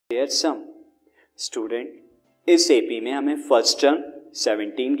There some. Student, इस AP में हमें फर्स्ट टर्म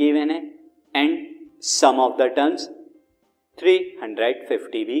 17 गिवन है and some of the terms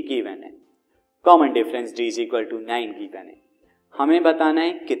 350 भी गिवन है। Common difference d is equal to 9 given है। हमें बताना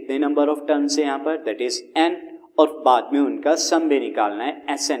है कितने नंबर ऑफ टर्म्स है यहाँ पर, दैट इज n, और बाद में उनका सम भी निकालना है,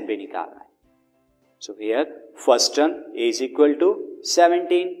 Sn भी निकालना है। So here first term a is equal to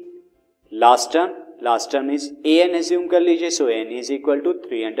 17, last term is an assume कर लीजिए, सो n is equal to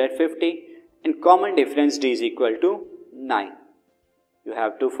 350 and common difference d is equal to 9। You have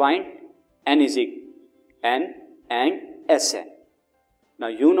to find n and Sn. Now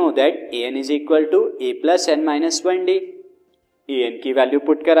you know that an is equal to a plus n minus 1d. an की value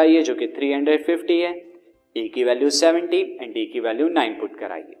put कराइए जो कि 350 है, a की value 17 and d की value 9 put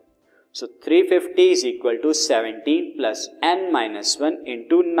कराइए। सो 350 is equal to 17 plus n minus 1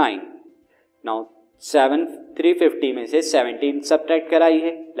 into 9. Now 350 में से 17 सब्ट्रैक्ट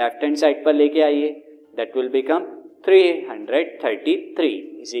कराइए, लेफ्ट हैंड साइड पर लेके आइए, that will become 333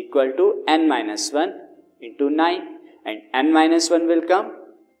 is equal to n minus 1 into 9 and n minus 1 will come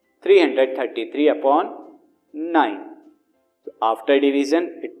 333 upon 9. So after division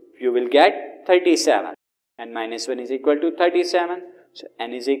you will get 37. n minus 1 is equal to 37. So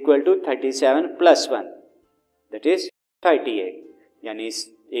n is equal to 37 plus 1, that is 38. यानी इस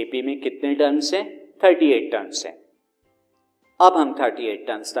AP में कितने terms हैं? 38 terms हैं। अब हम 38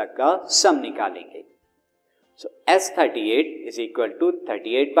 terms तक का सम निकालेंगे। So S38 is equal to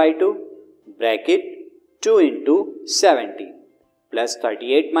 38 by 2 bracket 2 into 17 plus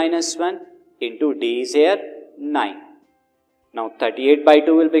 38 minus 1 into d is here 9. Now 38 by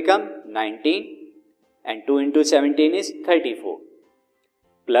 2 will become 19 and 2 into 17 is 34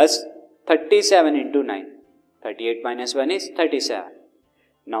 plus 37 into 9. 38 minus 1 is 37.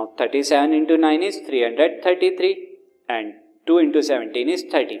 Now 37 into 9 is 333 and 2 into 17 is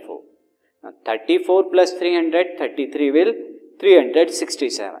 34. Now 34 plus 333 will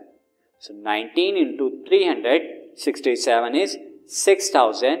 367. So 19 into 367 is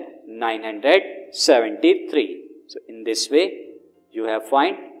 6973. So in this way you have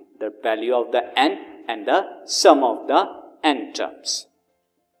find the value of the n and the sum of the n terms.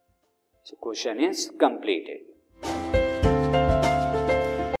 So question is completed.